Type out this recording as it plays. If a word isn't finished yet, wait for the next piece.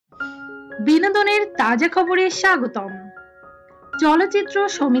বিনোদনের তাজা খবরে স্বাগতম। চলচ্চিত্র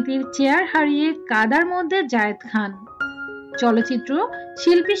সমিতির চেয়ার হারিয়ে কাদার মধ্যে জায়েদ খান। চলচ্চিত্র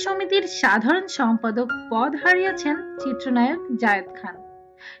শিল্পী সমিতির সাধারণ সম্পাদক পদ হারিয়েছেন চিত্রনায়ক জায়েদ খান।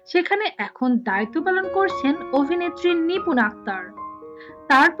 সেখানে এখন দায়িত্ব পালন করছেন অভিনেত্রী নিপুণ আক্তার।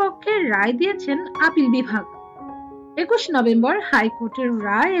 তার পক্ষে রায় দিয়েছেন আপিল বিভাগ। ২১ নভেম্বর হাইকোর্টের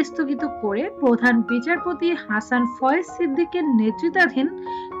রায় স্থগিত করে প্রধান বিচারপতি হাসান ফয়েজ সিদ্দিকের নেতৃত্বাধীন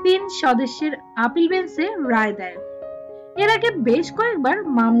 ৩ সদস্যের আপিল বেঞ্চে রায় দেয়। এর আগে বেশ কয়েকবার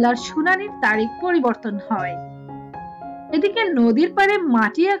মামলার শুনানির তারিখ পরিবর্তন হয়। এদিকে নদীর পাড়ে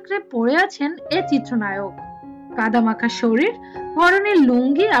মাটি আঁকড়ে পড়ে আছেন এ চিত্রনায়ক। কাদামাখা শরীর, পরনে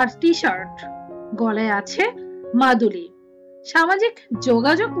লুঙ্গি আর টি-শার্ট, গলায় আছে মাদুলি। সামাজিক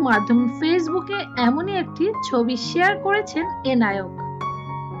যোগাযোগ মাধ্যম ফেসবুকে এমনই একটি ছবি শেয়ার করেছেন এ নায়ক।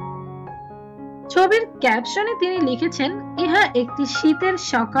 ছবির ক্যাপশনে তিনি লিখেছেন, ইহা একটি শীতের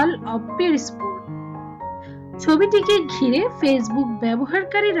সকাল অপিরিসপুর। ছবিটিকে ঘিরে ফেসবুক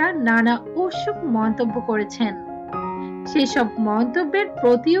ব্যবহারকারীরা নানা উৎসুক মন্তব্য করেছেন। সেসব মন্তব্যের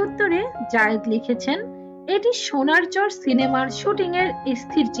প্রতি উত্তরে জায়েদ লিখেছেন, এটি সোনার চর সিনেমার শুটিং এর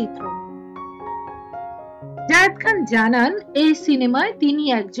স্থির চিত্র। জায়েদ খান জানান, এই সিনেমায় তিনি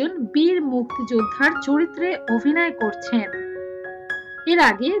একজন বীর মুক্তিযোদ্ধার চরিত্রে অভিনয় করছেন। এর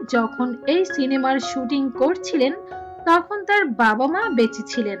আগে যখন এই সিনেমার শুটিং করছিলেন তখন তার বাবা মা বেঁচে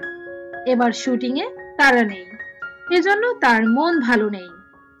ছিলেন। এবার শুটিং এ তারা নেই, এজন্য তার মন ভালো নেই।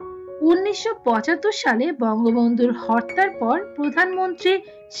 ১৯৭৫ সালে বঙ্গবন্ধুর হত্যার পর প্রধানমন্ত্রী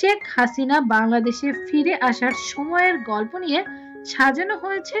শেখ হাসিনা বাংলাদেশে ফিরে আসার সময়ের গল্প নিয়ে সাজানো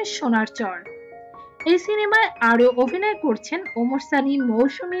হয়েছে সোনার চর। এই সিনেমায় আরো অভিনয় করছেন ওমর সানি,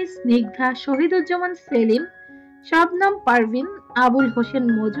 মৌসুমী, স্নিগ্ধা, শহীদুজ্জামান সেলিম, শবনম পারভিন, আবুল হোসেন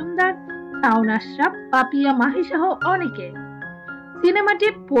মজুমদার, শাওন আশরাফ, পাপিয়া মাহি সহ অনেকে। সিনেমাটি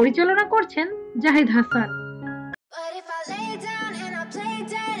পরিচালনা করছেন Zahid Hasan.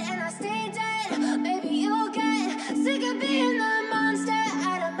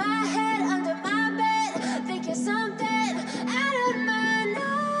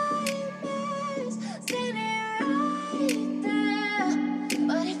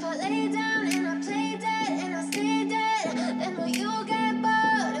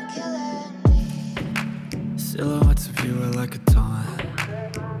 Silhouettes of you are like a taunt.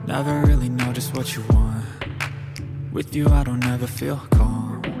 Never really know just what you want. With you I don't ever feel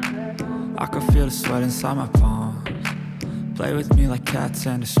calm. I can feel the sweat inside my palms. Play with me like cats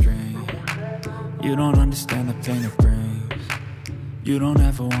and a string. You don't understand the pain it brings. You don't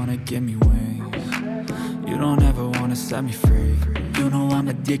ever wanna give me wings. You don't ever wanna set me free. You know I'm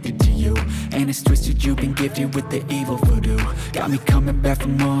addicted to you, and it's twisted, you've been gifted with the evil voodoo. Got me coming back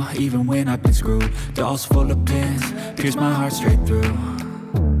for more, even when I've been screwed. Dolls full of pins, pierce my heart straight through.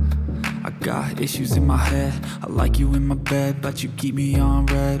 I got issues in my head, I like you in my bed, but you keep me on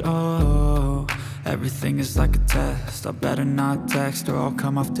red. Oh, everything is like a test, I better not text or I'll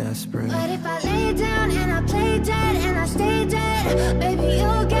come off desperate. But if I lay down and I play dead and I stay dead, baby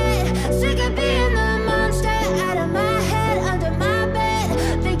you'll get sick of being the monster out of my head, under my bed,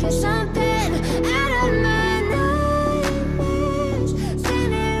 thinking something out of my nightmares,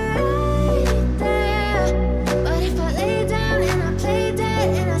 standing right there. But if I lay down and I play dead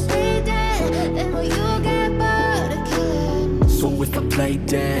and I stay dead, then will you get bored of killing me? So if I play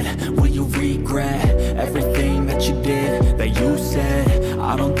dead, will you regret everything that you did, that you said?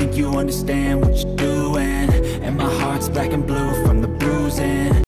 I don't think you understand what you're doing, and my heart's black and blue from